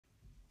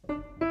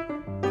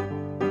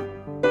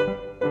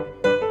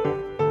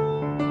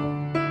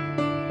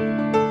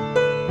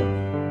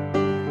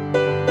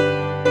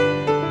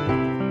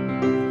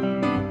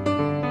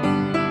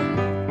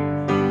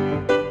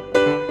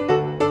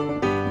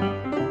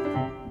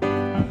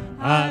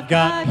I've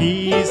got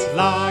peace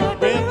like a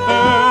river.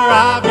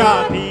 I've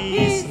got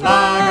peace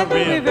like a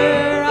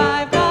river.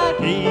 I've got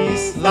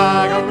peace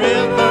like a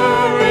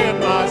river in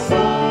my soul.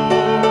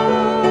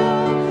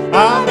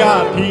 I've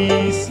got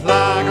peace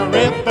like a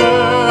river.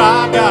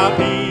 I've got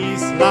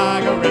peace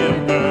like a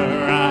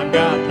river. I've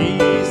got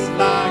peace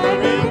like a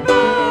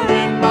river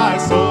in my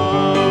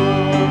soul.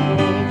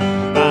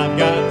 I've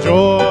got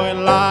joy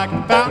like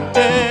a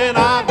fountain.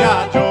 I've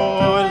got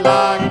joy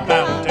like a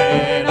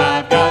fountain.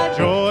 I've got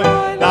joy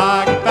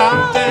like a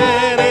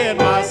fountain in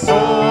my soul.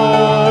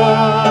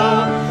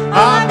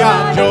 I've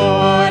got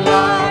joy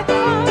like a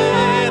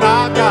fountain.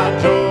 I've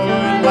got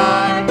joy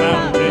like a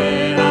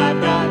fountain.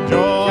 I've got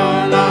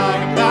joy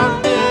like a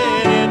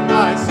fountain in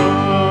my soul.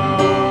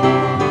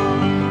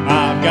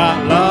 I've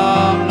got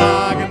love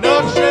like an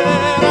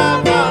ocean.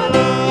 I've got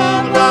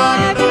love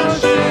like an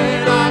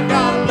ocean. I've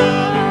got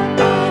love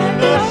like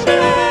an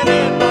ocean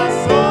in my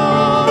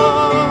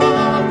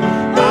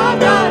soul. I've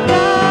got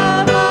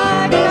love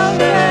like an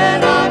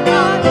ocean. I've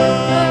got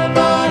love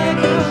like an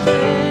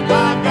ocean.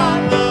 I've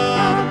got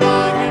love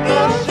like an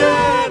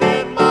ocean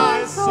in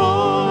my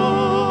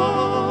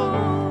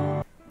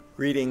soul.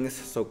 Greetings,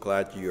 so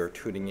glad you are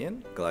tuning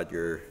in. Glad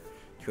you're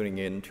tuning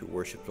in to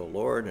worship the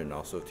Lord and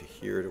also to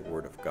hear the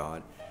Word of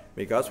God.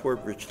 May God's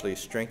Word richly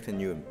strengthen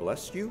you and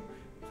bless you.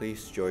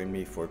 Please join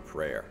me for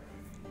prayer.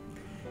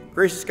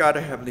 Gracious God,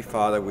 our Heavenly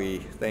Father, we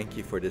thank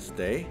you for this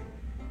day.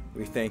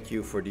 We thank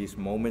you for these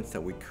moments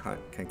that we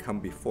can come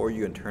before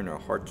you and turn our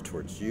hearts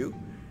towards you.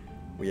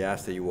 We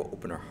ask that you will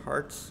open our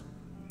hearts,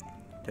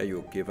 that you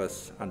will give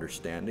us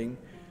understanding,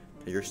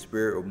 that your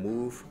Spirit will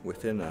move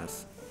within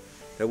us,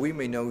 that we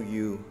may know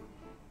you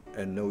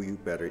and know you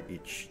better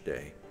each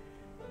day.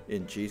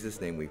 In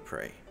Jesus' name we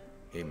pray.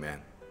 Amen.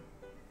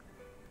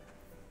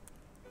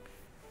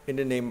 In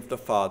the name of the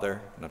Father,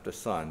 and of the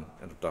Son,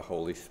 and of the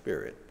Holy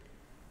Spirit.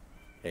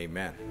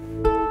 Amen.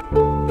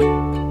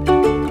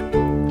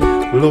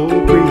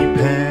 Lord,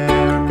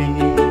 prepare me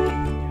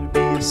to be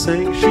a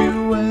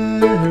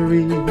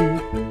sanctuary,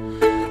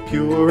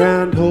 pure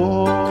and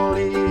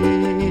holy,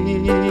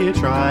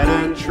 tried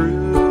and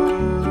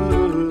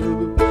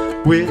true.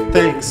 With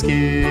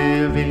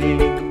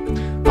thanksgiving,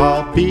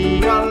 I'll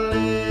be a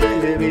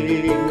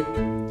living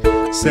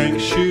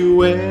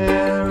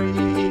sanctuary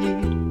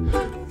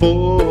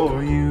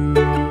for you.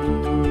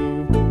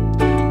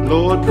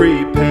 Lord,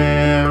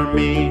 prepare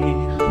me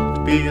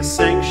to be a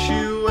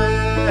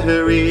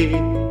sanctuary,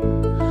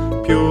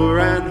 pure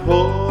and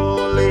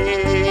holy,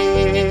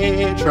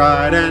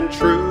 tried and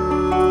true.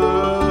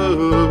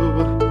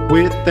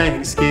 With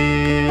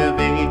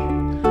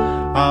thanksgiving,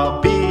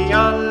 I'll be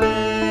a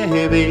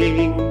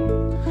living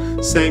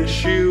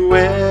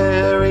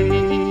sanctuary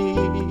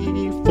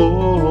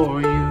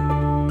for you.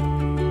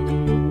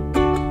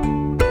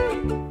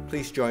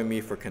 Please join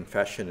me for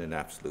confession and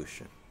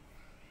absolution.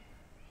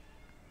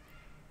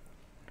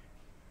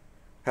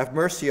 Have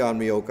mercy on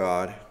me, O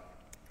God,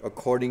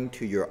 according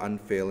to your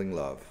unfailing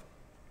love.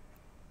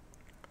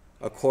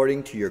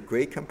 According to your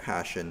great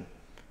compassion,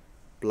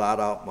 blot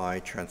out my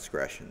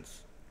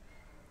transgressions.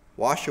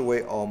 Wash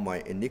away all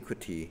my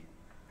iniquity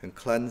and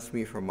cleanse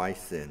me from my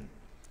sin.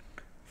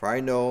 For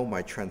I know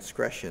my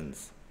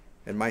transgressions,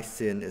 and my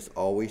sin is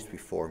always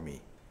before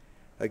me.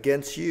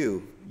 Against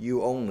you,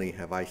 you only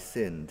have I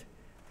sinned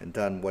and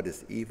done what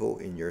is evil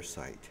in your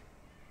sight.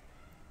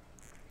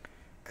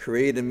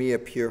 Create in me a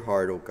pure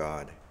heart, O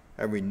God,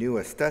 and renew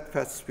a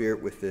steadfast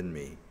spirit within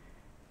me.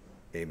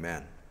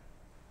 Amen.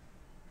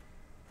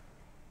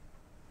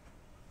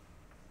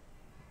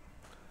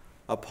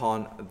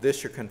 Upon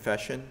this your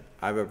confession,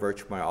 I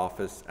avert my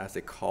office as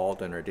a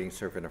called and ordained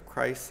servant of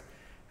Christ,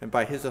 and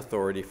by his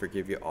authority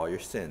forgive you all your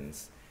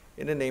sins.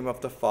 In the name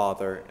of the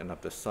Father, and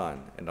of the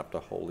Son, and of the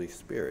Holy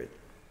Spirit.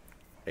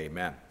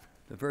 Amen.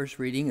 The first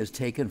reading is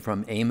taken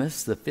from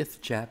Amos, the 5th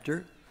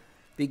chapter,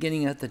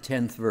 beginning at the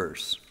 10th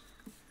verse.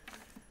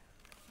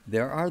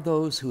 There are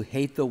those who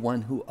hate the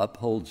one who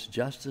upholds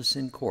justice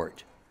in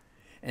court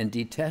and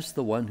detest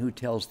the one who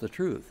tells the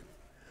truth.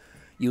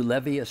 You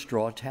levy a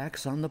straw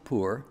tax on the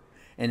poor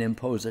and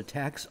impose a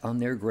tax on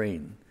their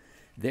grain.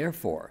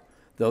 Therefore,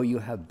 though you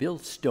have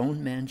built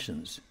stone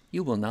mansions,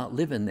 you will not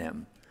live in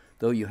them.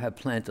 Though you have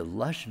planted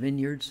lush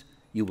vineyards,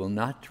 you will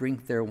not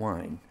drink their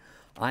wine.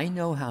 I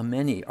know how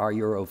many are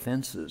your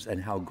offenses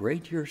and how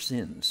great your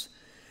sins.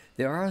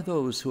 There are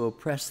those who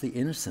oppress the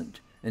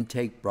innocent and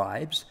take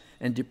bribes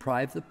and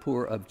deprive the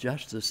poor of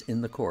justice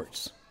in the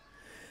courts.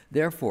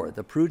 Therefore,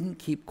 the prudent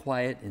keep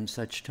quiet in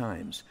such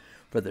times,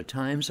 for the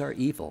times are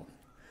evil.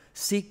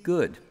 Seek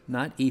good,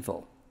 not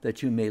evil,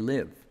 that you may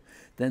live.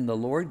 Then the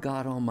Lord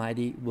God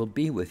Almighty will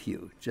be with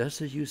you,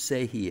 just as you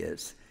say he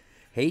is.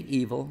 Hate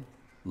evil,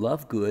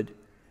 love good,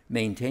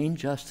 maintain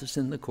justice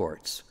in the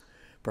courts.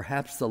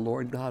 Perhaps the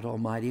Lord God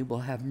Almighty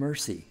will have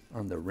mercy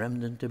on the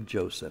remnant of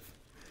Joseph.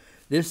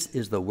 This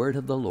is the word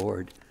of the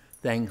Lord.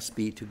 Thanks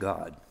be to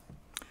God.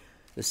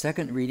 The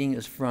second reading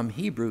is from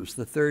Hebrews,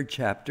 the 3rd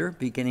chapter,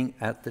 beginning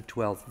at the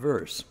 12th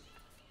verse.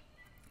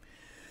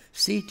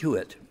 See to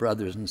it,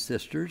 brothers and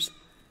sisters,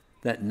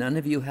 that none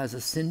of you has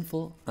a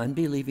sinful,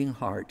 unbelieving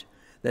heart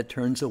that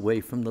turns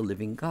away from the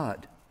living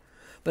God.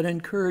 But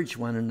encourage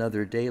one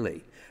another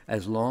daily,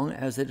 as long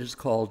as it is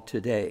called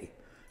today,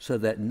 so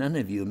that none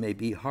of you may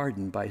be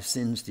hardened by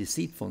sin's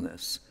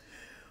deceitfulness.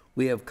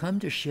 We have come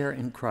to share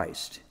in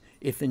Christ,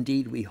 if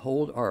indeed we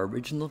hold our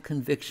original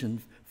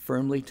conviction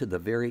firmly to the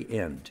very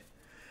end.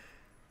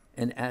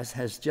 And as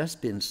has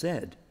just been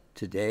said,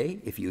 today,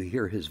 if you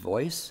hear his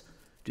voice,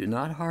 do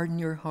not harden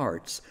your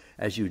hearts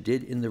as you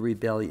did in the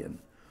rebellion.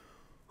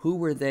 Who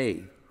were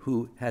they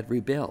who had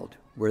rebelled?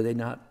 Were they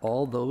not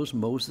all those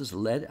Moses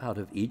led out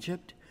of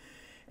Egypt?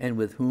 And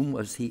with whom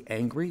was he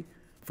angry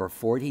for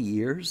 40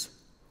 years?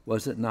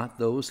 Was it not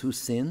those who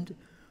sinned,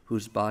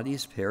 whose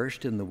bodies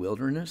perished in the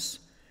wilderness?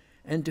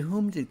 And to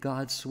whom did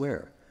God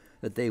swear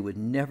that they would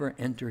never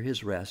enter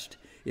his rest,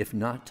 if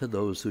not to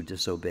those who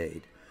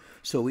disobeyed?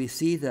 So we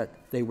see that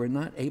they were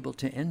not able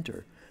to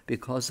enter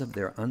because of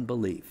their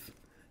unbelief.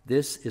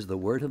 This is the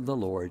word of the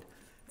Lord.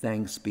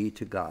 Thanks be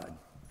to God.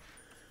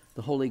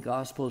 The Holy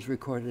Gospel is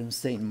recorded in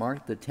St.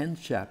 Mark, the 10th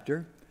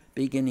chapter,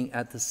 beginning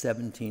at the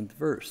 17th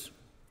verse.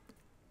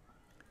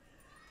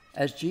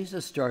 As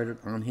Jesus started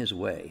on his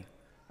way,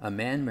 a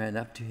man ran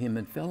up to him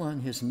and fell on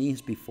his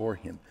knees before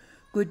him.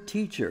 "Good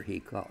teacher," he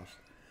called,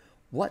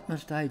 "what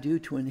must I do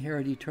to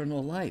inherit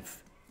eternal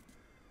life?"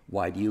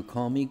 "Why do you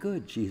call me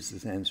good?"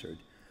 Jesus answered.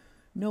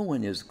 "No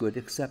one is good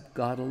except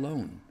God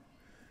alone.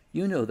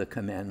 You know the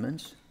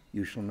commandments.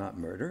 You shall not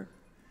murder.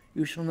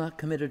 You shall not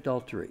commit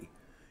adultery.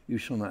 You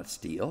shall not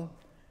steal.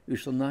 You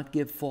shall not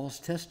give false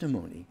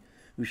testimony.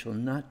 You shall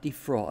not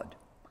defraud.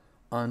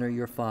 Honor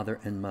your father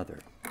and mother."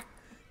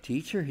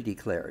 "Teacher," he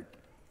declared,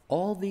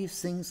 "all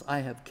these things I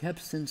have kept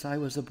since I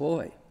was a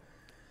boy."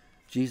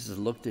 Jesus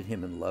looked at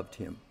him and loved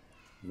him.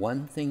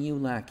 "One thing you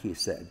lack," he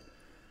said.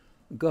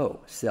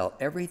 "Go, sell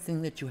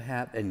everything that you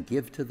have and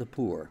give to the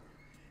poor,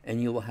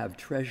 and you will have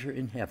treasure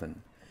in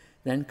heaven.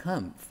 Then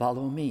come,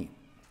 follow me."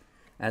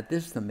 At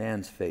this the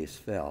man's face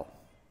fell.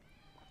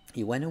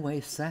 He went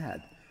away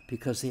sad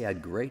because he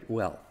had great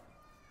wealth.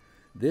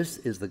 This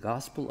is the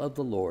gospel of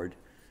the Lord.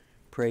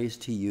 Praise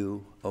to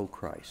you, O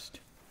Christ.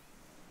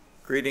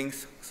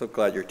 Greetings. So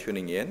glad you're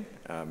tuning in.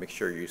 Make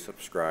sure you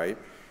subscribe.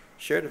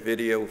 Share the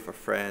video with a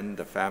friend,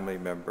 a family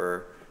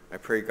member. I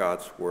pray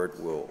God's word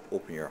will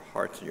open your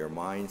hearts and your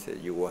minds,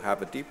 that you will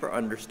have a deeper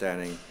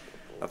understanding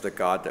of the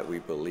God that we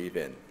believe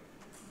in.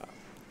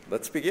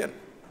 Let's begin.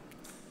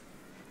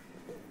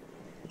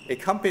 A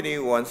company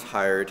once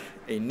hired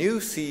a new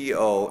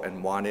CEO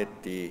and wanted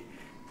the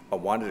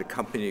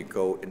company to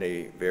go in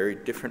a very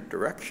different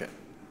direction.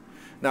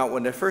 Now,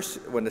 when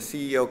the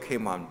CEO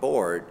came on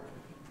board,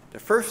 the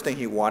first thing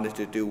he wanted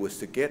to do was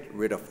to get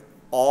rid of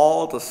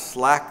all the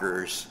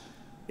slackers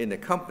in the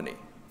company.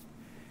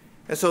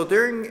 And so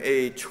during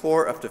a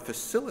tour of the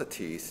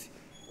facilities,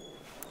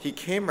 he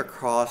came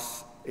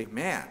across a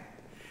man.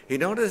 He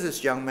noticed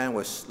this young man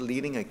was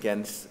leaning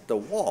against the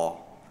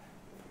wall,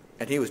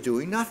 and he was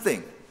doing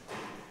nothing.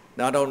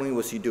 Not only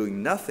was he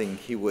doing nothing,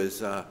 he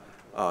was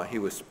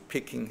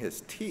picking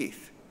his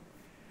teeth.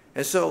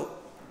 And so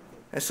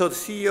the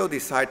CEO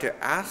decided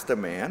to ask the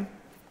man,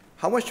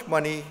 "How much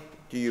money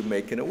do you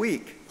make in a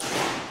week?"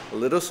 A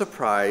little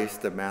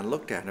surprised, the man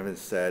looked at him and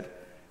said,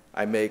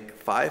 "I make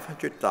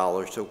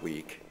 $500 a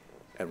week,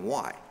 and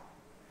why?"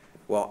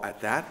 Well, at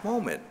that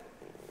moment,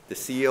 the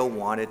CEO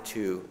wanted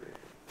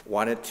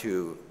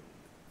to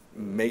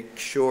make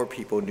sure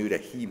people knew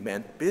that he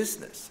meant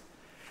business.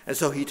 And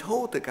so he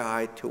told the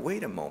guy to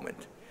wait a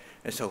moment.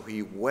 And so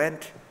he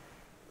went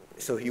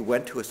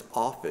to his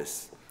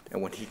office,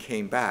 and when he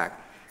came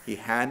back, he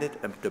handed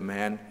the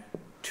man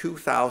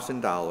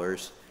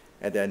 $2,000,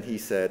 and then he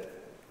said,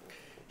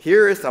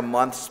 "Here is a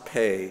month's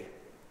pay.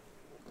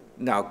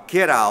 Now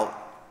get out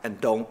and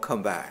don't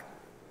come back."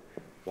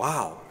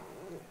 Wow,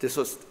 this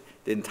was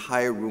the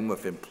entire room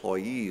of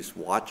employees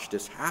watched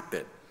this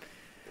happen.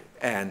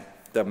 And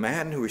the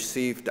man who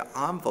received the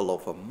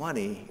envelope of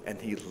money,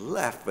 and he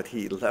left, but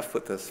he left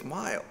with a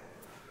smile.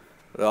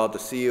 Well, the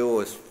CEO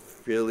was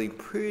feeling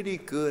pretty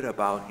good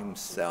about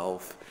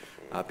himself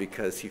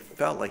because he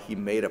felt like he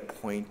made a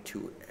point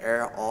to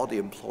air all the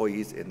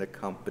employees in the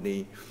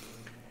company.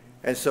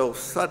 And so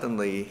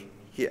suddenly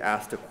he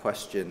asked a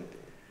question,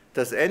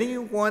 can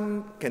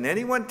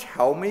anyone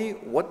tell me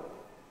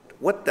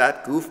what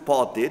that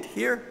goofball did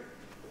here?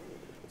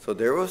 So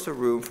there was a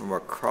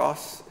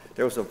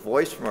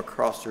voice from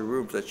across the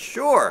room that,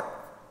 "Sure,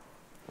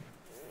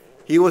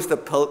 he was the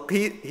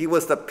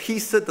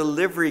pizza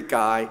delivery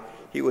guy.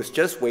 He was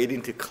just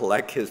waiting to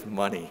collect his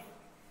money."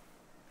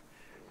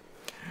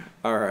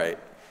 All right,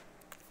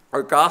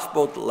 our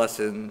gospel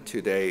lesson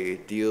today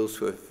deals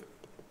with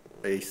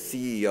a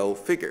CEO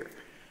figure,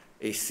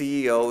 a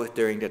CEO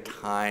during the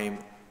time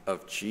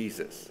of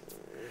Jesus.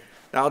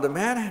 Now, the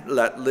man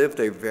lived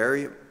a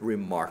very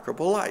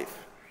remarkable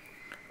life.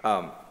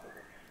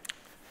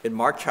 In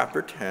Mark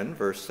chapter 10,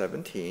 verse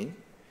 17,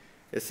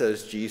 it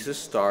says, Jesus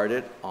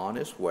started on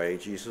his way.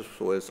 Jesus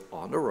was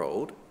on the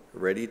road,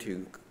 ready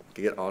to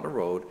get on the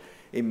road.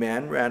 A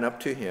man ran up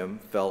to him,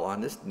 fell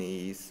on his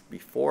knees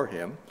before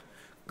him.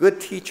 Good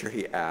teacher,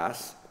 he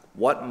asked,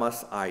 what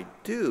must I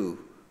do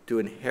to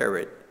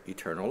inherit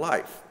eternal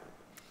life?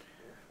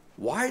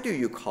 Why do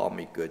you call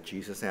me good?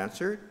 Jesus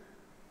answered.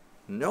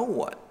 No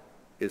one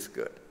is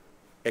good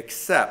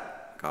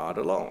except God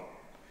alone.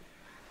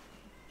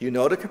 You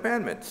know the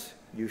commandments.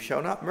 You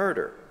shall not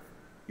murder.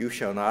 You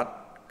shall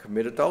not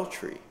commit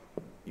adultery.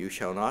 You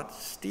shall not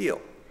steal.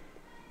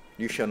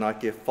 You shall not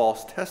give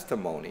false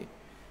testimony.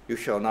 You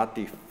shall not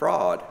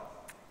defraud.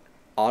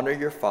 Honor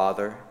your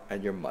father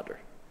and your mother.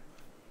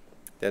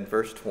 Then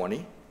verse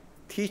 20,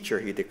 teacher,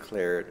 he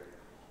declared,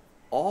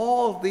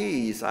 all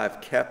these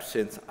I've kept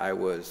since I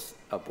was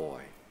a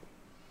boy.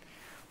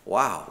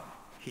 Wow,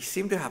 he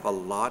seemed to have a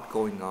lot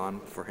going on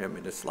for him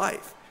in his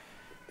life.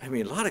 I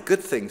mean, a lot of good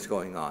things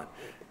going on.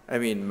 I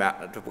mean,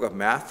 the book of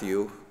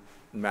Matthew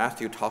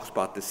talks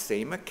about the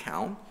same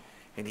account,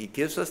 and he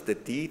gives us the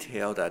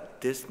detail that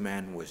this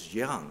man was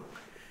young.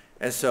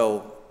 And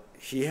so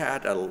he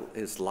had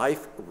his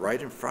life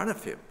right in front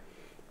of him.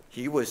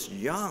 He was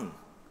young.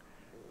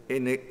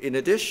 In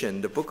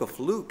addition, the book of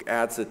Luke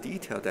adds a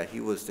detail that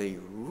he was a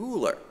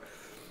ruler.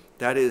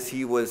 That is,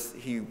 he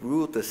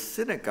ruled the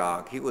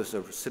synagogue. He was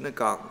a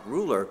synagogue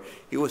ruler.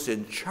 He was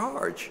in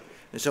charge.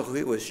 And so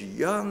he was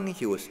young.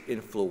 He was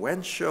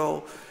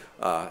influential.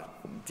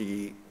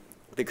 The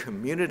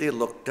community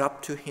looked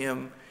up to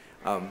him.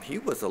 He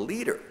was a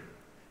leader.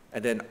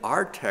 And then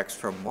our text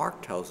from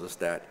Mark tells us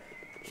that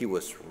he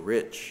was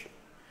rich.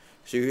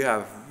 So you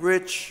have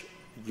rich,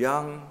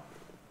 young,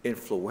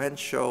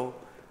 influential.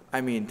 I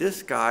mean,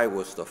 this guy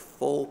was the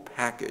full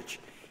package.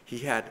 He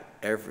had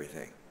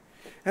everything.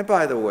 And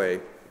by the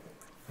way,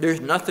 there's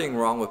nothing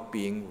wrong with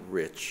being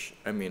rich.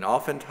 I mean,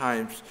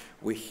 oftentimes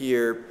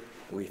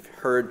we've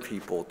heard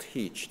people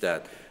teach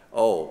that,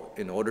 oh,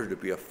 in order to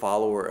be a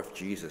follower of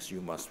Jesus, you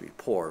must be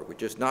poor,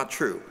 which is not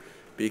true,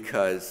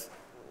 because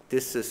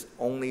this is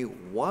only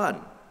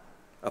one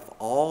of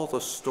all the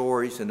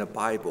stories in the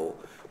Bible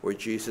where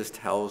Jesus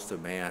tells the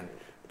man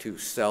to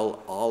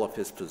sell all of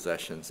his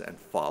possessions and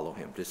follow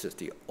him. This is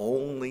the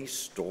only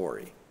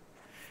story.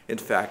 In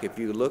fact, if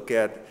you look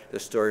at the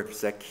story of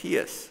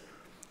Zacchaeus,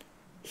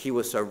 he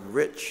was a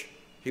rich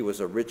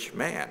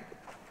man.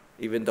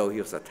 Even though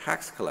he was a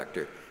tax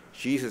collector,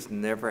 Jesus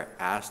never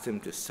asked him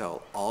to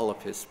sell all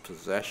of his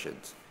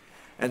possessions.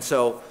 And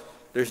so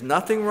there's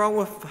nothing wrong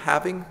with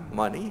having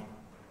money.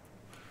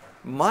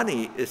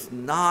 Money is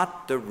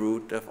not the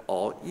root of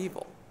all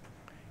evil.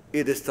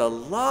 It is the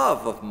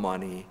love of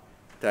money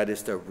that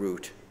is the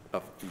root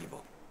of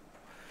evil.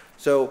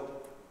 So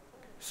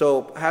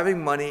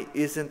having money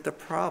isn't the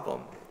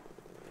problem.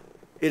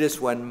 It is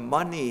when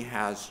money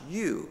has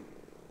you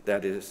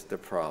that is the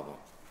problem.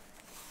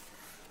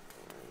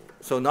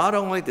 So not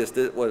only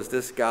was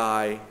this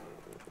guy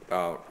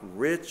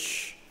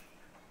rich,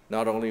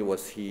 not only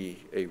was he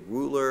a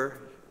ruler,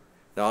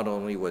 not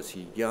only was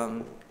he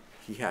young,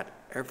 he had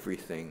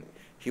everything.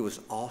 He was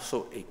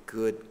also a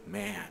good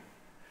man.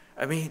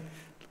 I mean,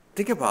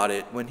 think about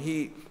it. When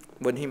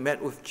he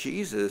met with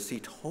Jesus, he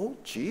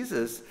told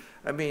Jesus,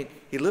 I mean,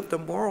 he lived a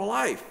moral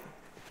life.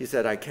 He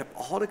said, I kept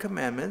all the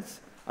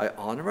commandments. I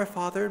honor my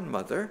father and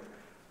mother.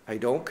 I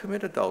don't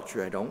commit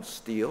adultery. I don't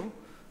steal.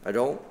 I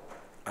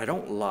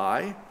don't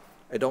lie.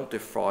 I don't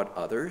defraud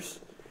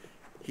others.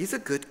 He's a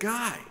good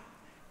guy.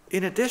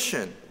 In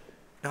addition,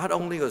 not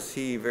only was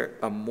he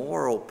a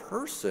moral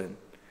person,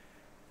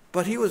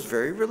 but he was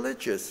very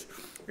religious.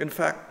 In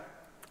fact,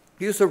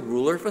 he was a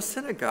ruler of a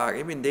synagogue.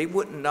 I mean, they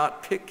would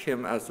not pick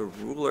him as a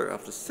ruler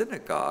of the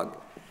synagogue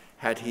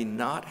had he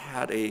not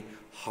had a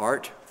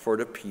heart for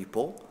the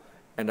people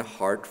and a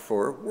heart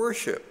for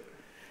worship.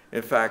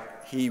 In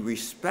fact, he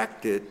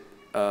respected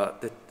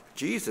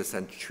Jesus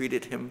and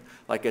treated him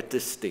like a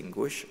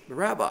distinguished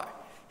rabbi.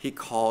 He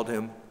called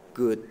him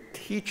good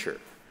teacher.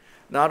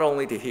 Not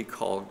only did he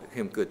call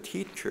him good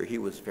teacher, he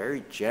was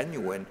very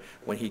genuine.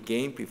 When he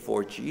came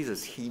before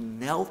Jesus, he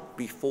knelt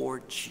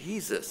before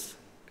Jesus.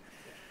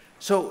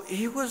 So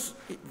he was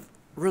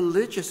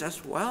religious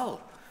as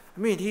well. I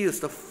mean, he was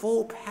the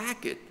full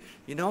package,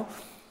 you know.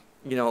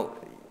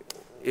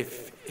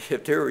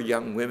 If there were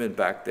young women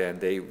back then,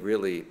 they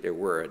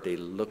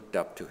looked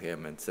up to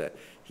him and said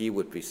he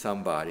would be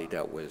somebody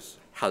that was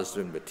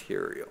husband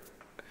material.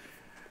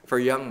 For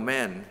young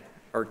men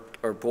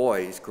or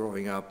boys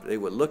growing up, they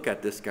would look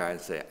at this guy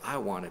and say, I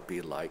want to be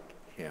like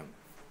him.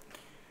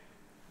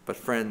 But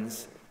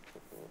friends,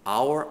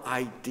 our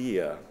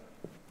idea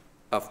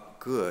of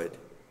good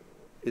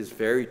is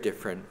very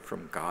different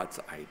from God's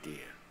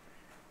idea.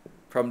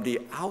 From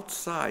the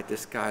outside,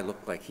 this guy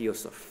looked like he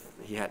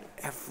had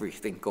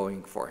everything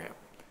going for him.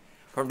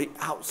 From the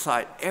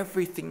outside,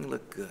 everything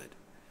looked good.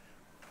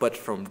 But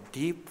from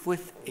deep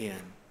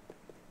within,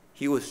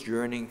 he was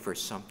yearning for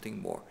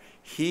something more.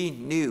 He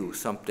knew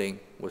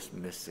something was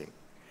missing.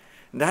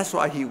 And that's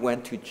why he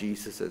went to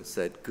Jesus and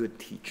said, good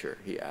teacher,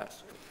 he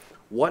asked,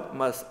 what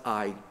must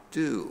I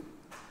do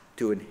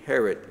to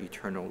inherit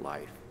eternal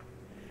life?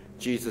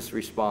 Jesus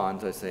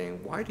responds by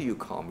saying, why do you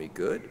call me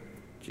good?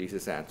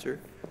 Jesus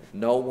answered,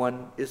 no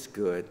one is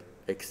good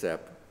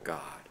except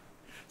God.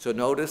 So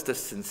notice the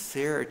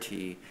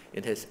sincerity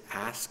in his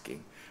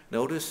asking.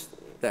 Notice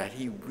that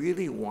he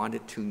really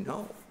wanted to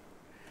know.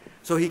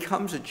 So he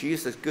comes to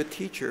Jesus, good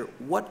teacher,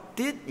 what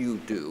did you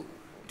do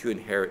to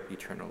inherit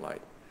eternal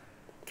life?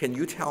 Can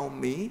you tell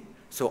me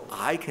so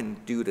I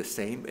can do the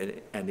same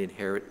and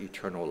inherit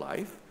eternal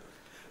life?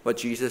 But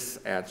Jesus'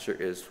 answer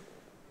is,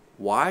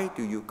 why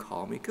do you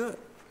call me good?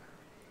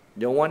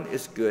 No one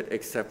is good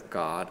except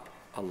God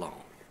alone.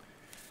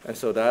 And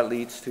so that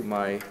leads to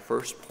my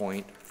first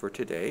point for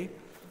today.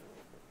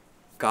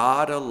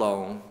 God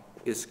alone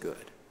is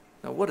good.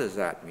 Now what does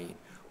that mean?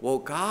 Well,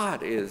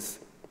 God is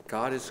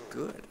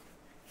good.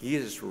 He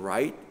is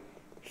right.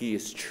 He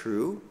is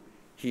true.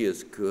 He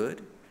is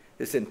good.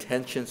 His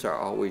intentions are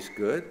always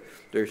good.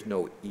 There's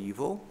no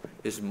evil.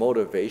 His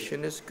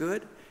motivation is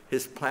good.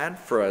 His plan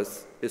for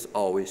us is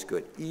always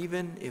good,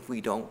 even if we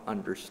don't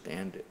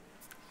understand it.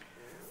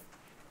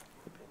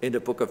 In the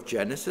book of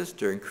Genesis,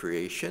 during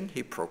creation,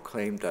 he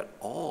proclaimed that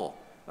all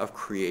of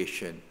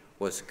creation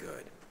was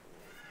good.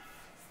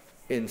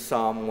 In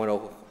Psalm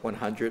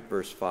 100,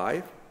 verse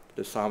 5,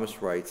 the psalmist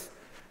writes,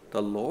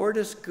 "The Lord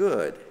is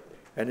good,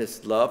 and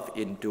his love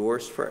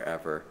endures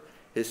forever.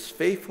 His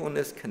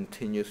faithfulness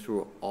continues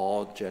through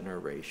all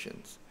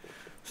generations."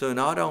 So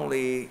not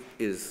only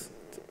is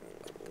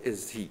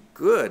he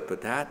good,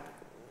 but that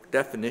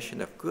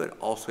definition of good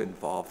also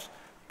involves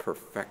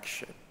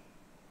perfection.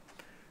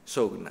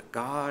 So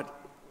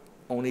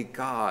only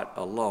God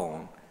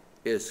alone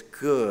is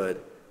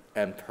good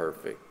and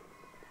perfect.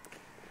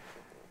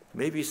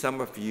 Maybe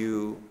some of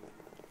you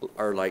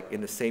are like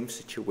in the same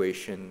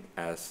situation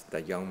as the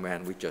young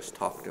man we just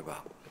talked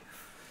about.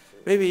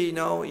 Maybe,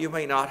 you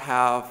may not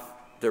have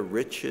the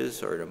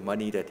riches or the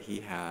money that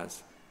he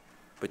has,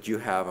 but you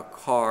have a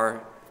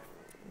car,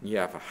 you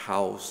have a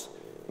house,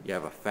 you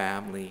have a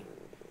family,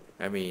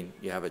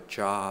 you have a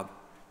job.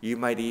 You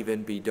might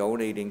even be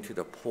donating to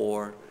the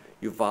poor.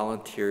 You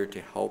volunteer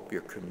to help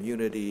your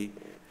community.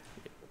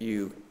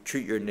 You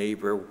treat your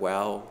neighbor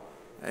well.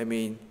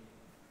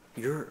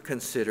 You're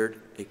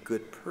considered a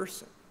good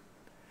person.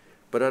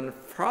 But the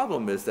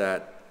problem is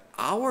that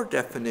our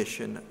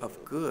definition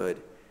of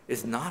good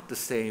is not the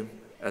same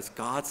as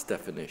God's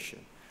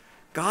definition.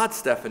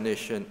 God's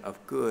definition of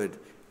good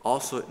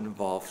also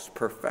involves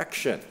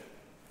perfection.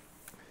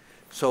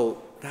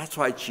 So that's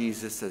why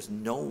Jesus says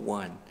no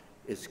one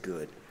is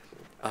good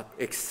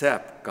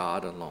except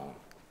God alone.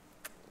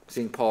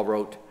 St. Paul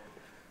wrote,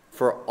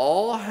 "For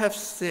all have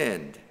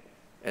sinned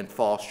and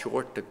fall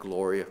short the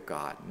glory of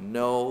God.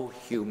 No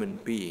human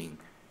being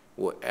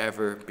will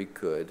ever be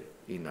good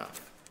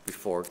enough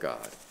before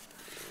God."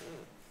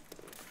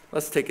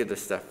 Let's take it a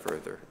step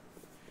further.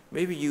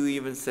 Maybe you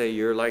even say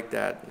you're like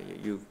that.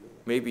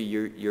 Maybe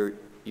you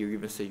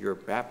even say you're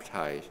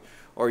baptized,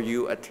 or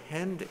you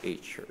attend a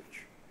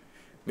church.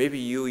 Maybe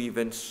you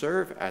even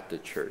serve at the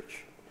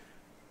church.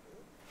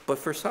 But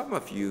for some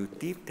of you,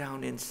 deep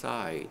down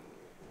inside,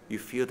 you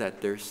feel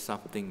that there's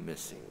something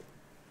missing.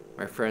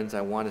 My friends,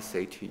 I want to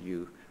say to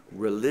you,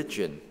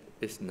 religion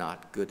is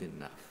not good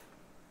enough.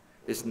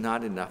 It's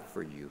not enough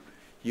for you.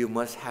 You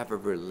must have a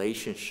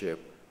relationship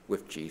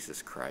with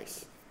Jesus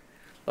Christ.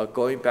 Now,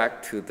 going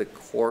back to the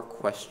core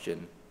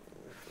question,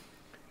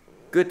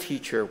 good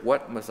teacher,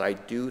 what must I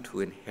do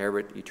to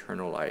inherit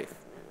eternal life?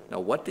 Now,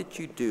 what did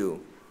you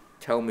do?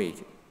 Tell me,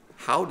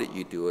 how did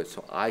you do it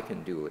so I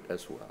can do it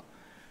as well?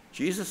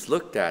 Jesus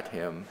looked at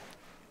him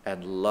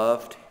and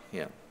loved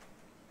him.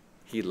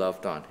 He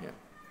loved on him.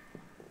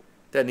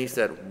 Then he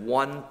said,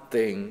 one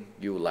thing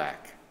you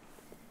lack.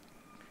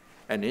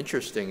 And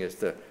interesting is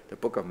the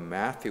book of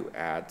Matthew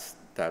adds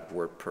that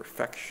word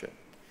perfection.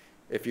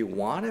 If you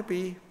want to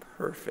be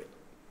perfect,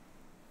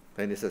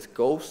 then it says,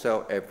 go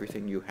sell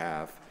everything you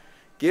have,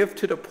 give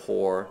to the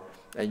poor,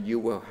 and you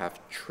will have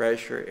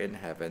treasure in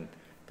heaven.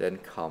 Then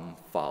come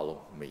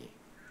follow me.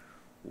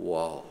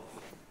 Whoa.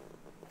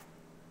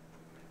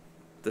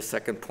 The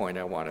second point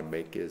I want to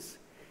make is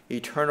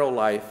eternal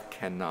life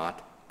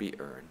cannot be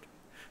earned.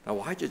 Now,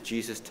 why did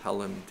Jesus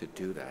tell him to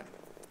do that?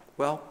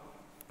 Well,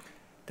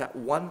 that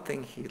one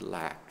thing he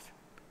lacked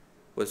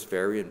was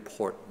very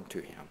important to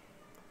him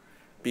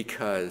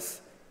because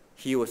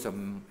he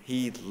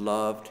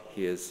loved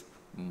his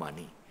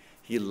money.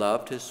 He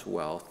loved his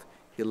wealth.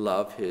 He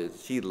loved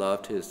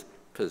his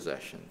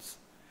possessions.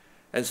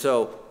 And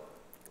so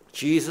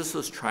Jesus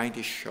was trying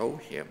to show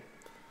him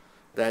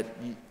that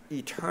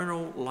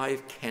eternal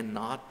life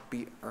cannot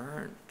be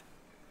earned.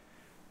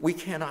 We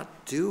cannot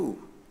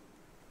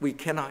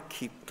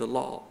keep the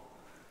law.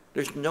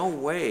 There's no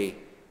way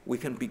we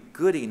can be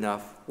good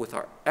enough with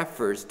our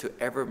efforts to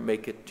ever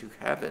make it to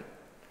heaven.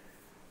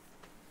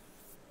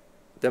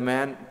 The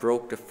man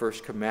broke the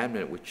first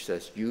commandment, which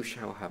says, you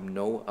shall have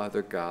no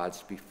other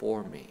gods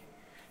before me.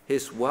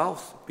 His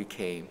wealth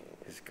became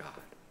his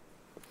God.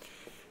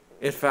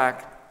 In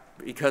fact,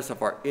 because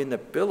of our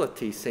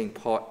inability, St.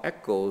 Paul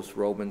echoes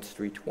Romans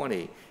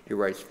 3:20. He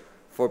writes,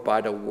 for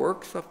by the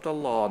works of the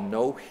law,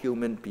 no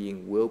human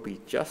being will be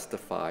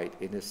justified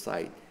in his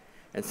sight.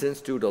 And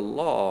since through the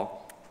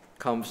law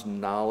comes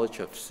knowledge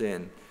of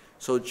sin,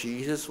 So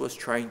Jesus was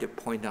trying to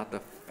point out the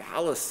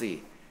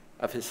fallacy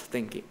of his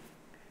thinking.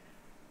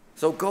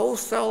 So go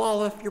sell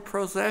all of your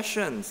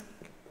possessions,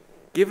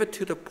 give it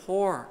to the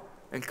poor,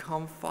 and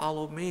come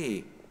follow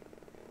me.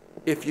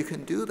 If you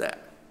can do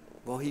that.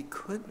 Well, he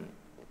couldn't.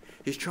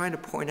 He's trying to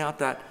point out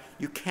that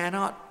you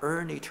cannot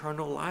earn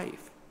eternal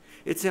life.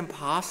 It's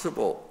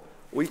impossible.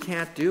 We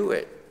can't do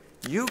it.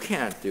 You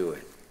can't do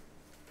it.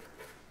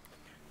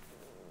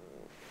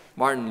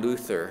 Martin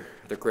Luther,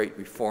 the great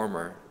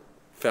reformer,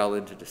 fell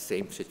into the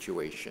same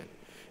situation.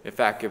 In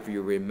fact, if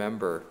you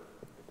remember,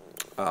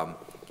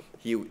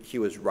 he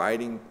was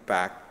riding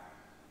back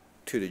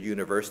to the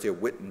University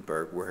of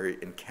Wittenberg where he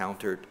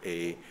encountered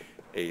a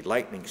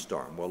lightning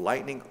storm. Well,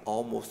 lightning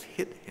almost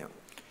hit him.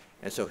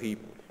 And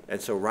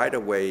so right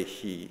away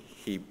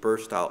he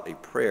burst out a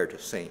prayer to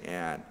St.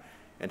 Anne,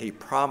 and he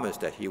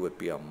promised that he would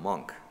be a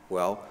monk.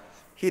 Well,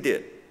 he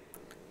did.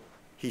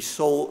 He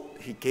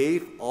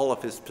gave all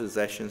of his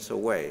possessions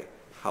away.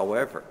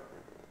 However,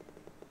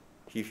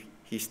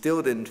 he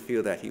still didn't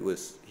feel that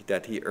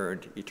he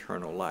earned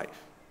eternal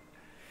life.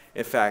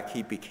 In fact,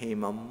 he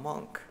became a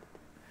monk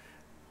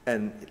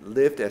and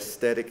lived an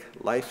ascetic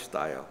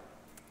lifestyle.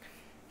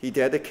 He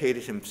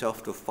dedicated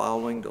himself to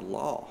following the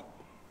law,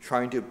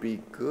 trying to be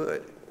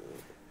good.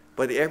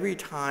 But every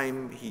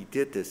time he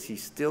did this, he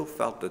still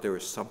felt that there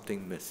was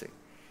something missing.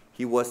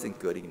 He wasn't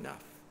good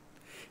enough.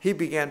 He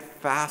began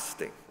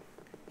fasting.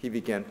 He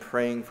began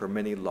praying for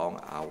many long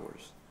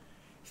hours.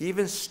 He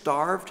even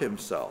starved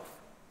himself,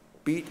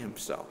 beat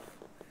himself.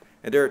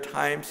 And there are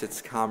times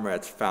his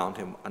comrades found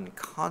him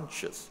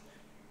unconscious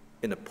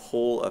in a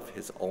pool of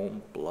his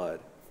own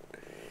blood.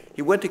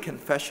 He went to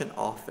confession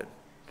often,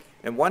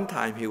 and one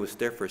time he was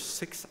there for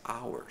 6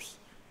 hours.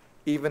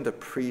 Even the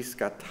priests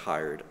got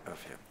tired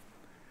of him.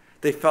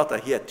 They felt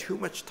that he had too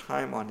much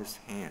time on his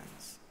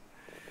hands.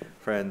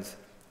 Friends,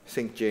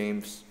 St.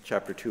 James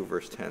chapter 2,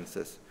 verse 10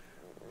 says,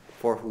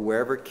 "For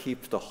whoever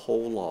keeps the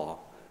whole law,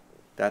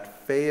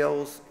 that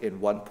fails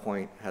in one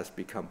point has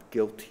become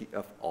guilty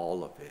of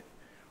all of it."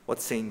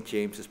 What St.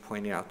 James is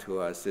pointing out to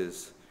us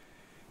is,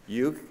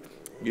 you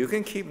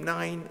can keep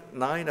nine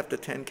of the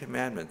 10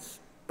 commandments,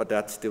 but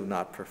that's still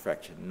not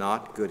perfection,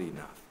 not good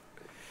enough.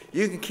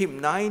 You can keep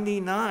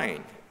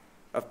 99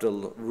 of the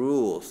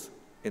rules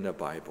in the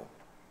Bible,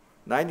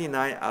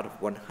 99 out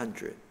of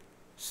 100,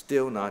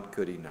 still not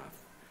good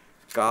enough.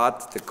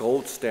 The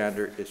gold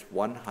standard is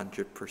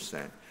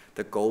 100%.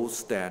 The gold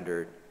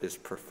standard is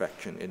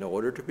perfection. In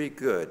order to be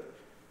good,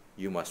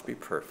 you must be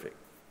perfect.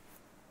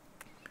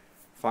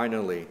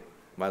 Finally,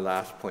 my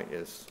last point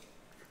is,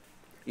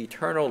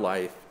 eternal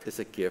life is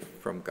a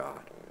gift from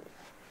God.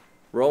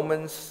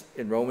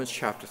 In Romans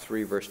chapter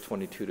 3, verse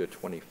 22 to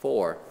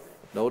 24,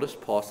 notice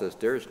Paul says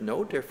there is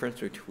no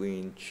difference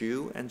between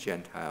Jew and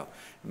Gentile.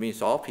 It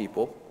means all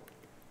people.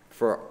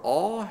 For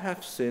all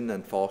have sinned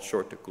and fall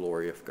short of the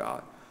glory of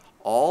God.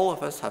 All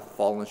of us have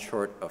fallen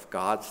short of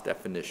God's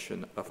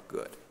definition of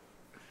good.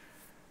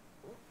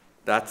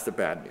 That's the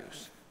bad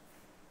news.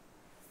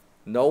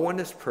 No one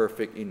is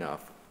perfect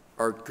enough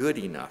or good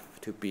enough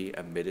to be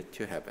admitted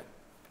to heaven.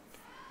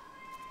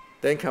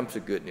 Then comes the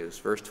good news,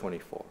 verse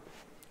 24.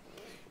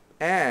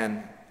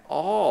 And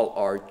all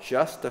are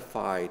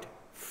justified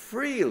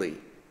freely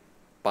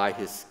by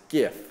his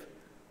gift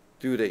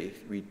through the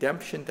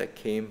redemption that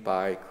came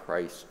by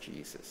Christ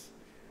Jesus.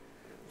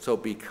 So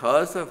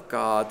because of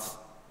God's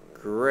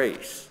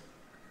grace,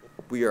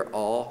 we are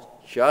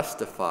all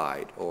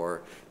justified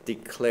or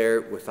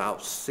declared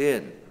without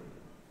sin.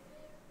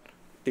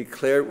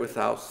 Declared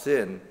without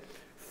sin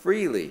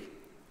freely,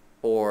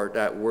 or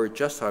that word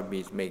justified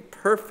means made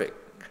perfect,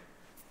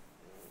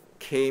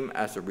 came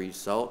as a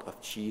result of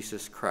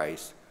Jesus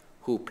Christ,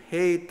 who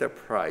paid the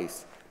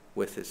price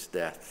with his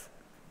death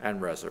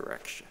and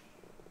resurrection.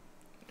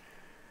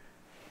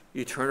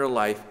 Eternal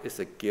life is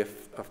a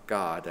gift of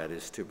God that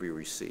is to be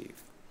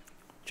received.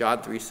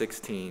 John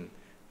 3:16,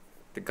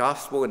 the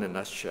gospel in a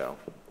nutshell.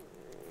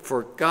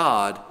 For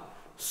God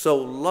so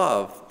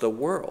loved the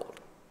world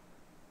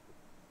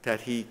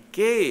that he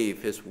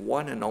gave his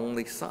one and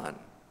only Son,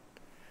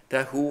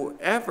 that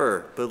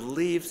whoever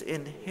believes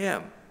in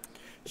him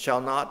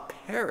shall not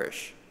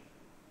perish,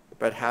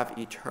 but have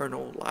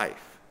eternal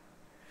life.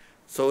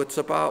 So it's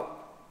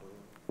about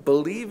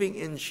believing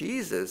in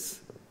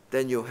Jesus,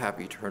 then you'll have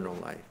eternal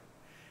life.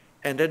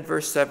 And then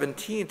verse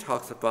 17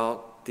 talks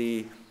about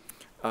the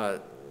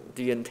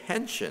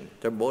intention,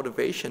 the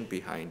motivation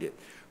behind it.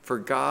 For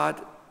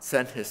God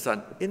sent his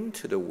Son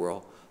into the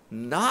world,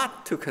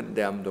 not to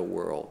condemn the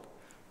world,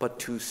 but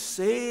to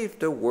save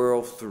the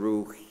world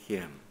through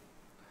him.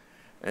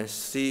 And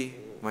see,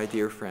 my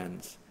dear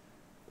friends,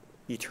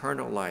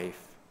 eternal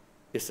life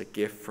is a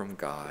gift from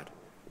God.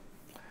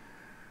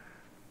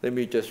 Let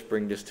me just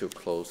bring this to a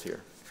close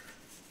here.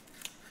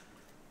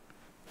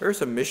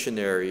 There's a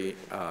missionary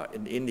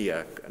in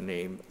India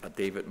named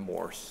David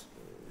Morse.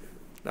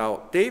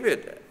 Now,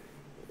 David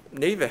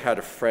had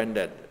a friend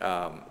that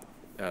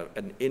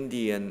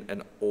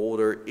an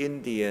older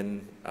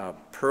Indian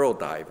pearl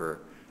diver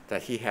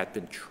that he had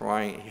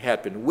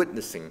been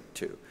witnessing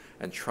to.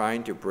 and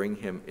trying to bring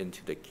him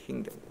into the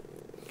kingdom.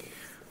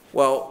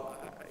 Well,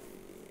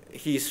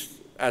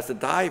 as a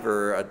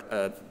diver,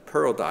 a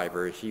pearl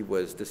diver,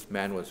 this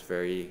man was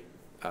very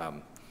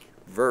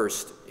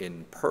versed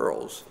in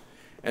pearls.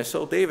 And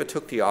so David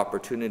took the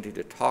opportunity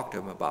to talk to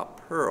him about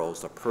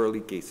pearls, the pearly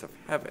gates of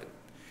heaven.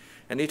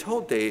 And he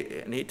told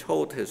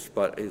his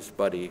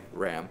buddy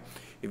Ram,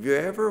 if you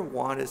ever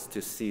wanted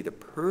to see the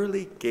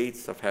pearly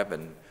gates of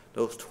heaven,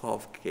 those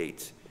 12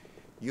 gates,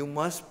 you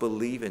must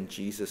believe in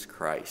Jesus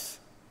Christ.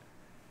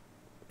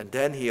 And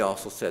then he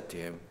also said to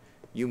him,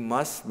 you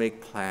must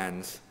make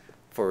plans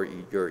for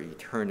your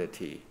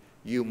eternity.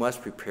 You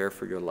must prepare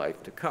for your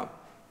life to come.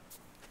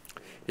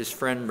 His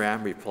friend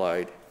Ram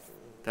replied,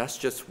 that's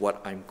just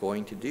what I'm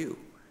going to do.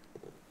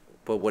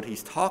 But what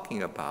he's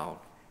talking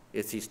about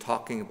is he's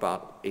talking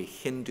about a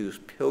Hindu's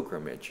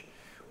pilgrimage,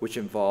 which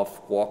involves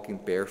walking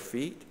bare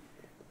feet,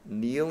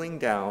 kneeling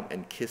down,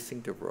 and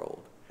kissing the road.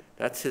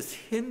 That's his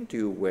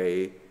Hindu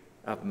way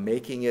of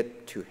making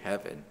it to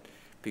heaven,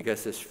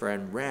 because his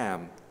friend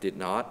Ram did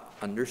not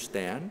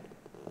understand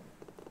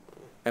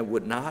and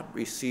would not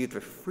receive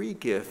the free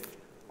gift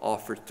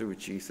offered through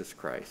Jesus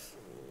Christ.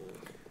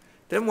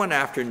 Then one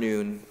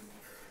afternoon,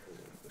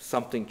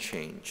 something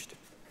changed.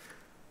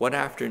 One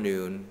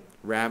afternoon,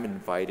 Ram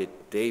invited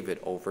David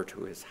over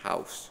to his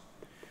house.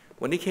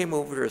 When he came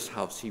over to his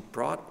house, he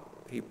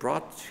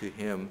brought to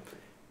him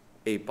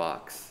a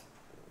box,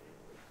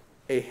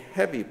 a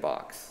heavy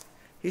box.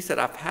 He said,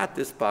 I've had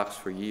this box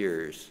for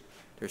years.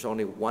 There's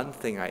only one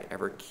thing I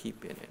ever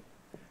keep in it,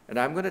 and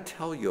I'm going to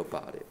tell you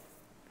about it.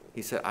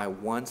 He said, I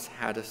once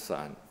had a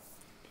son,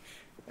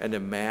 and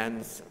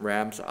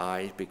Ram's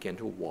eyes began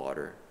to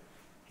water.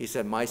 He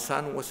said, my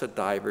son was a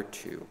diver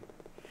too.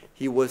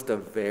 He was the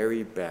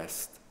very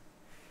best.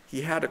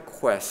 He had a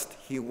quest.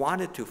 He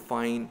wanted to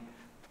find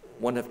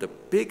one of the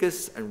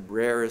biggest and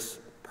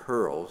rarest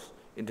pearls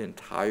in the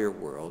entire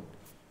world,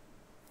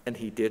 and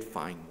he did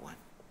find one.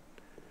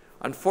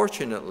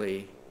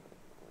 Unfortunately,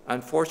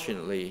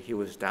 he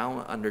was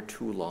down under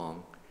too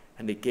long,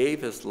 and he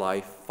gave his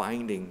life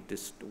finding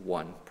this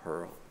one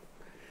pearl.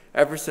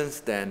 Ever since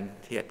then,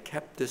 he had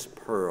kept this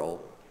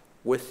pearl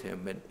with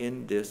him and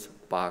in this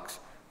box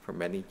for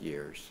many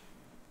years.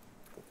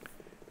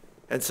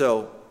 And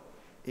so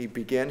he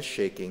began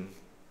shaking.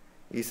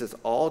 He says,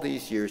 all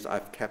these years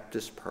I've kept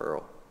this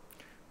pearl,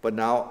 but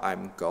now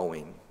I'm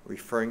going,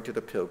 referring to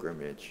the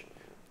pilgrimage,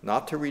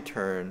 not to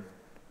return,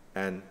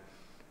 and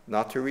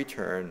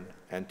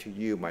to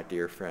you, my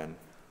dear friend,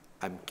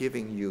 I'm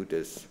giving you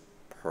this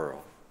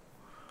pearl.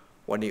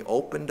 When he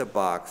opened the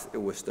box, it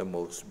was the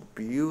most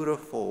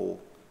beautiful,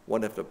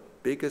 one of the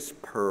biggest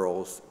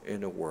pearls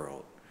in the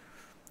world.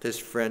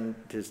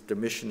 The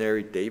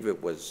missionary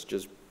David was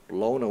just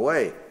blown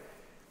away.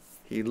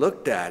 He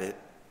looked at it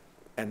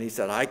and he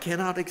said, I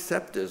cannot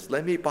accept this.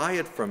 Let me buy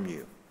it from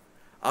you.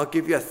 I'll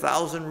give you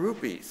 1,000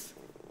 rupees.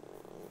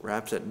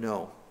 Ram said,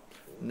 no.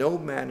 No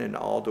man in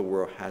all the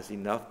world has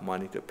enough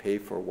money to pay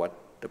for what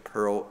the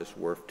pearl is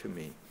worth to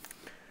me.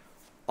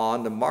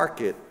 On the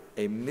market,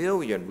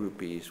 1,000,000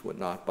 rupees would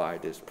not buy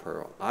this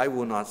pearl. I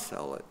will not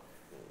sell it.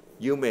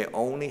 You may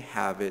only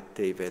have it,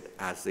 David,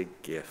 as a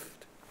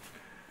gift.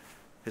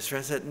 His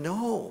friend said,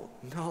 no,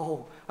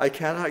 I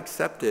cannot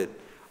accept it.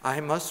 I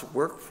must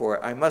work for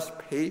it. I must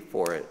pay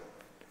for it.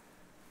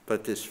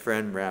 But his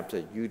friend Ram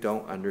said, you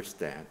don't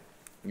understand.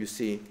 You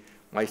see,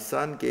 my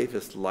son gave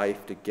his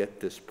life to get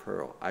this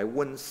pearl. I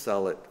wouldn't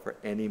sell it for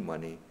any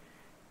money.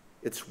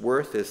 Its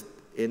worth is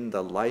in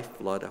the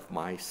lifeblood of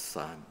my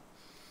son.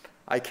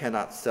 I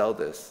cannot sell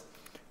this,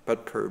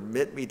 but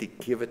permit me to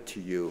give it to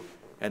you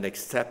and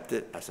accept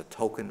it as a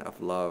token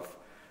of love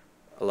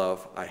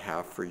I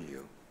have for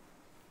you.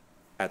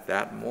 At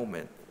that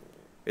moment,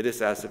 it is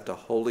as if the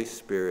Holy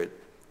Spirit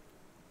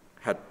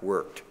had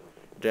worked,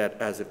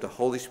 as if the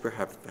Holy Spirit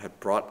had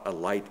brought a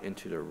light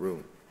into the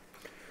room.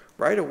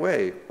 Right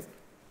away,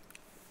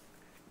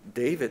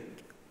 David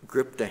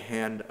gripped the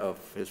hand of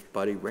his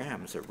buddy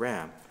Ram and said,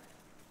 Ram,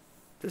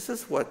 this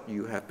is what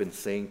you have been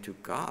saying to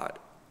God.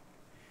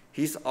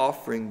 He's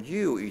offering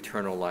you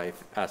eternal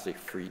life as a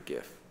free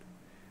gift.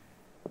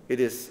 It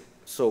is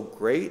so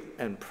great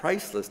and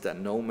priceless that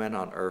no man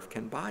on earth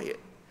can buy it.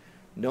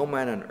 No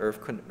man on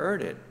earth can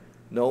earn it.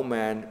 No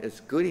man is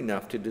good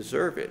enough to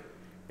deserve it.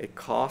 It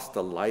cost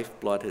the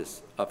lifeblood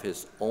of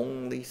his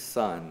only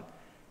son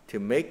to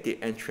make the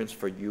entrance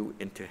for you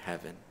into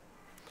heaven.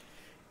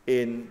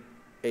 In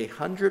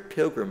 100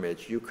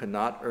 pilgrimage, you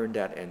cannot earn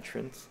that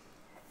entrance.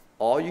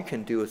 All you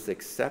can do is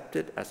accept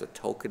it as a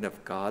token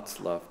of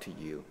God's love to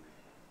you,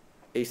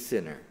 a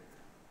sinner.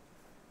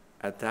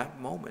 At that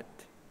moment,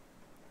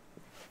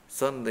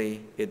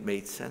 suddenly it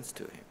made sense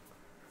to him.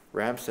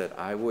 Ram said,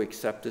 I will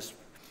accept this.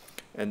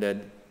 And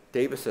then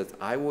David says,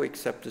 I will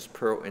accept this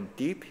pearl in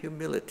deep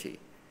humility,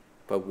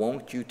 but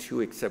won't you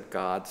too accept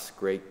God's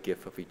great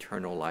gift of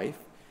eternal life?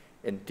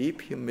 In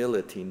deep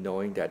humility,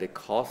 knowing that it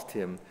cost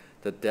him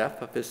the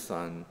death of his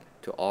son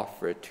to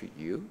offer it to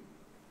you?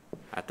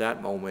 At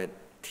that moment,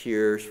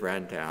 tears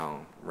ran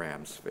down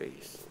Ram's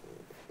face.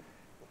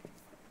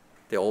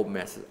 The old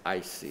man says,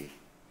 I see.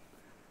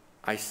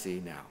 I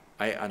see now.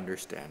 I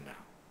understand now.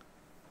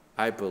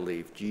 I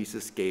believe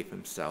Jesus gave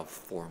himself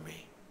for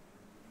me.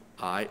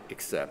 I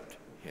accept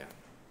him.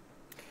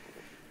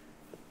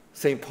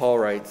 St. Paul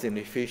writes in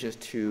Ephesians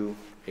 2,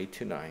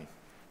 8-9,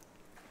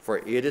 for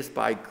it is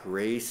by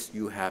grace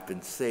you have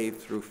been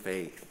saved through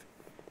faith.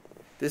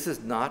 This is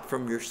not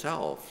from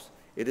yourselves.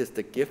 It is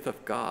the gift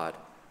of God,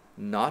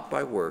 not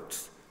by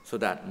works, so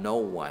that no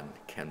one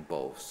can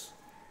boast.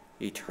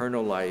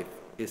 Eternal life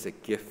is a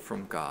gift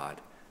from God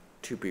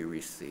to be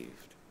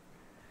received.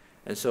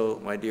 And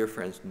so, my dear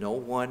friends, no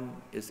one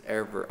is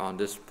ever on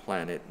this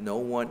planet, no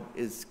one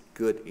is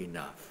good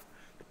enough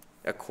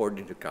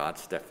according to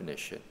God's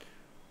definition.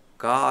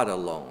 God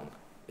alone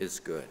is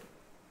good.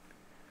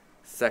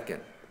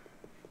 Second,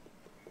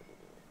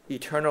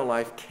 eternal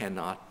life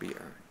cannot be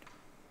earned.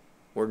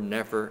 We're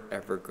never,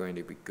 ever going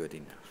to be good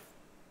enough.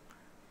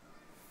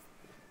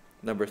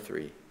 Number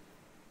 3,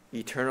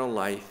 eternal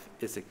life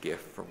is a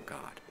gift from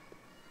God.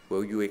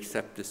 Will you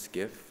accept this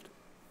gift?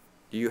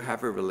 Do you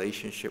have a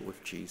relationship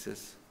with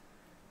Jesus?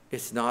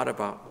 It's not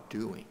about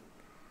doing.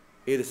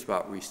 It is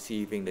about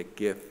receiving the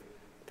gift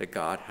that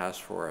God has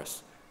for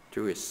us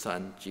through his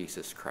Son,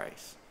 Jesus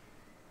Christ.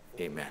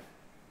 Amen.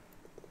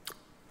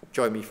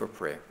 Join me for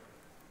prayer.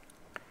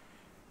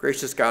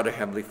 Gracious God, our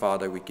Heavenly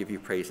Father, we give you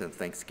praise and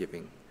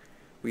thanksgiving.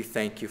 We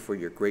thank you for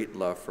your great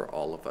love for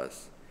all of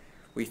us.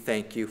 We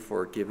thank you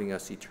for giving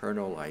us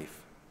eternal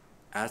life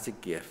as a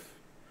gift,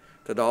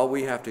 that all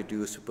we have to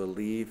do is to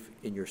believe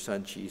in your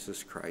Son,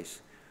 Jesus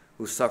Christ,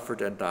 who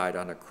suffered and died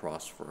on a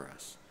cross for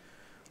us.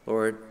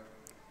 Lord,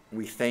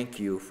 we thank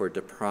you for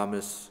the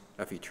promise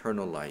of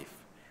eternal life.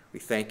 We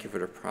thank you for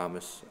the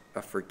promise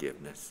of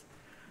forgiveness.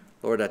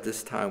 Lord, at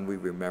this time we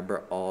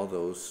remember all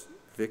those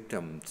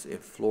victims in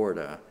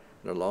Florida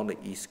and along the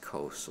East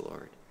Coast,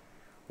 Lord.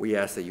 We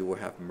ask that you will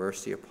have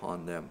mercy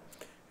upon them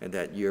and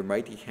that your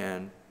mighty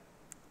hand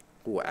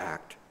will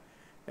act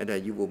and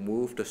that you will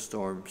move the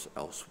storms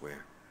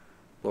elsewhere.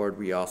 Lord,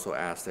 we also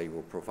ask that you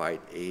will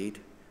provide aid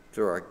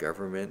through our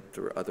government,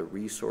 through other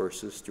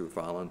resources, through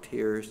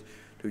volunteers,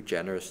 through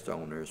generous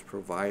donors.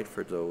 Provide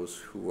for those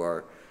who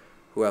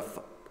have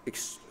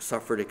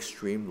suffered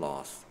extreme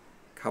loss.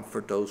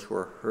 Comfort those who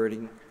are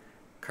hurting.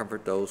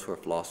 Comfort those who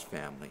have lost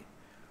family.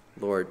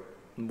 Lord,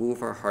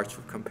 move our hearts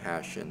with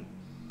compassion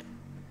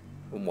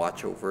and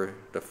watch over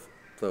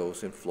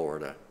those in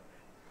Florida.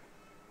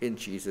 In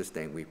Jesus'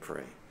 name we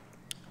pray.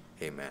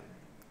 Amen.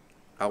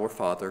 Our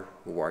Father,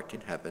 who art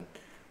in heaven,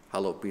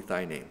 hallowed be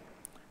thy name.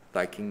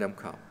 Thy kingdom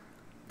come.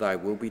 Thy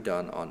will be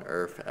done on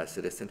earth as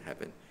it is in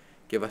heaven.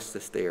 Give us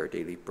this day our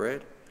daily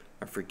bread,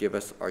 and forgive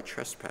us our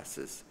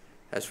trespasses,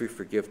 as we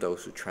forgive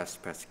those who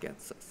trespass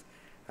against us.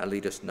 And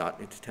lead us not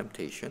into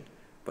temptation,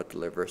 but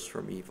deliver us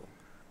from evil.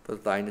 For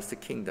thine is the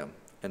kingdom,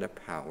 and the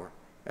power,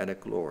 and the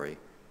glory,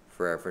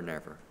 forever and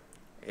ever.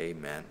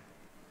 Amen.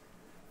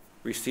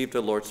 Receive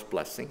the Lord's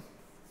blessing.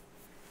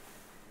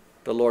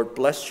 The Lord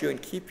bless you and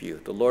keep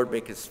you. The Lord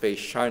make his face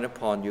shine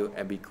upon you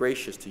and be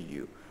gracious to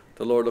you.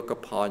 The Lord look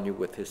upon you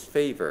with his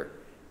favor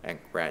and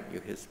grant you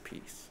his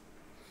peace.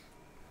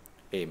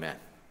 Amen.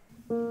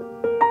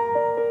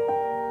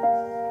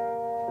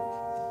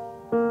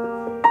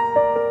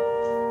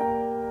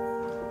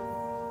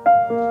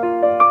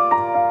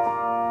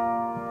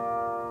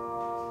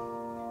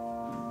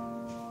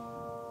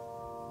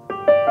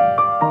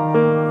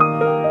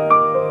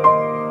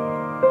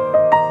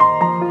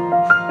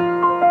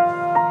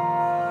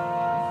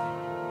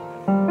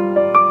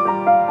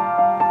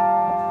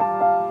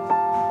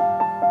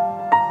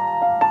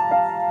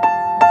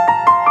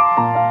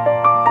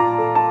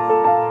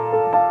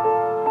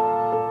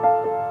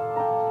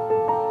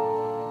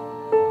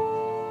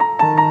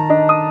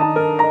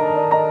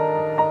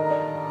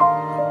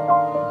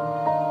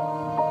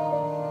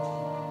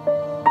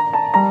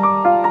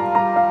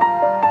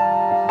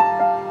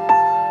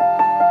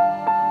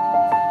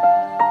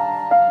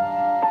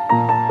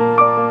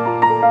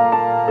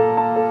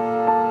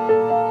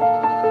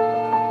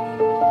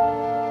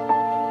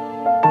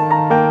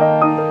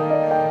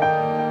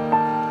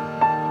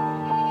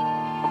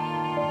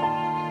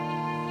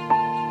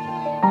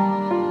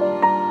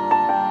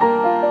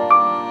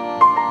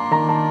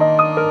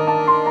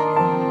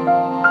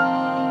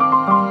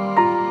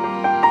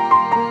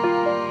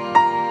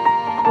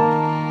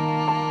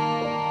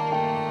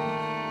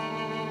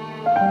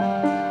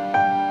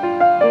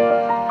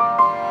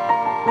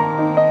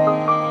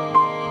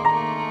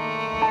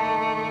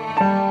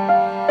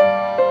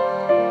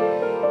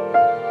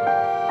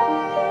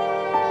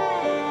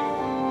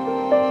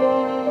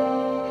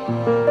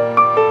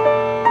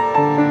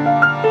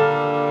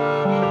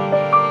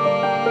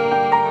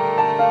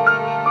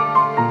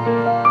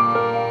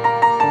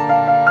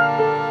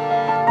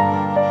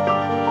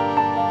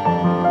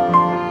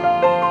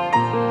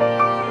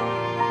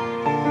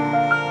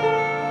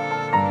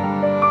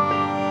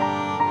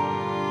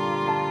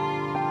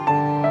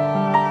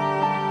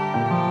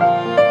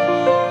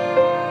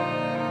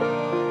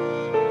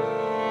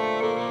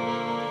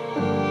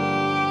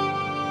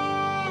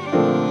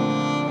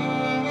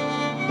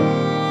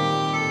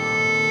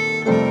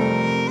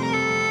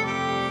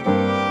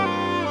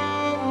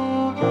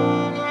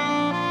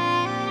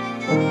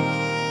 Amen.